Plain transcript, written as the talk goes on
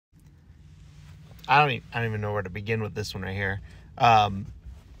I don't even know where to begin with this one right here. I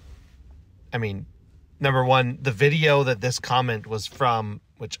mean, number one, the video that this comment was from,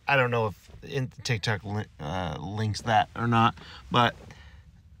 which I don't know if TikTok links that or not, but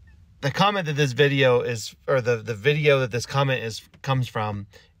the comment that this video is, or the video that this comment comes from,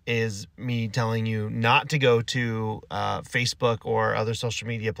 is me telling you not to go to Facebook or other social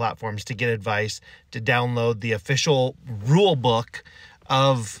media platforms to get advice, to download the official rule book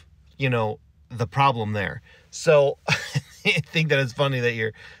of, the problem there. So I think that it's funny that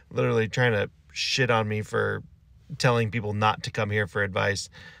you're literally trying to shit on me for telling people not to come here for advice.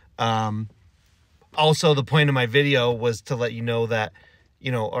 Also, the point of my video was to let you know that,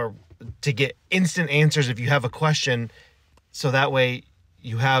 or to get instant answers if you have a question. So that way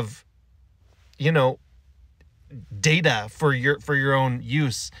you have, data for your own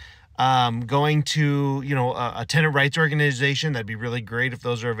use. Going to, a tenant rights organization, that'd be really great if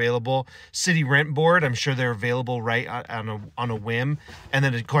those are available. City rent board, I'm sure they're available right on a whim. And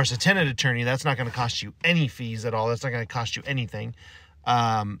then of course a tenant attorney, that's not going to cost you any fees at all. That's not going to cost you anything.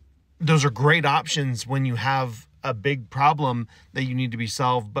 Those are great options when you have a big problem that you need to be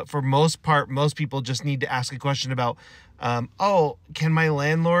solved. But for most part, most people just need to ask a question about, can my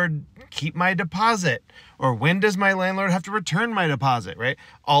landlord keep my deposit? Or when does my landlord have to return my deposit, right?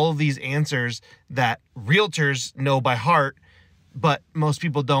 All of these answers that realtors know by heart, but most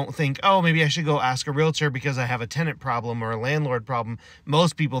people don't think, oh, maybe I should go ask a realtor because I have a tenant problem or a landlord problem.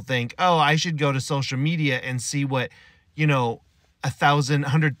 Most people think, oh, I should go to social media and see what,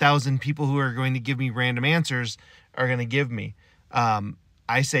 100,000 people who are going to give me random answers are going to give me.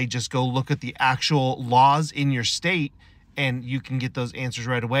 I say just go look at the actual laws in your state and you can get those answers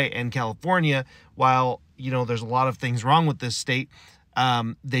right away. And California, while, there's a lot of things wrong with this state,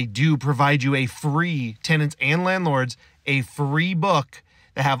 they do provide you a free, tenants and landlords, a free book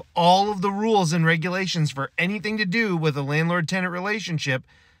that have all of the rules and regulations for anything to do with a landlord-tenant relationship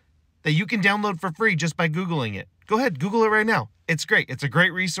that you can download for free just by Googling it. Go ahead, Google it right now. It's great. It's a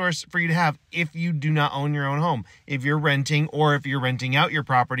great resource for you to have if you do not own your own home. If you're renting or if you're renting out your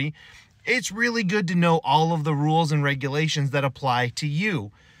property, it's really good to know all of the rules and regulations that apply to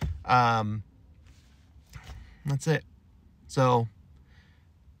you. That's it. So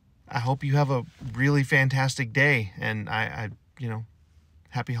I hope you have a really fantastic day, and I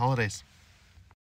happy holidays.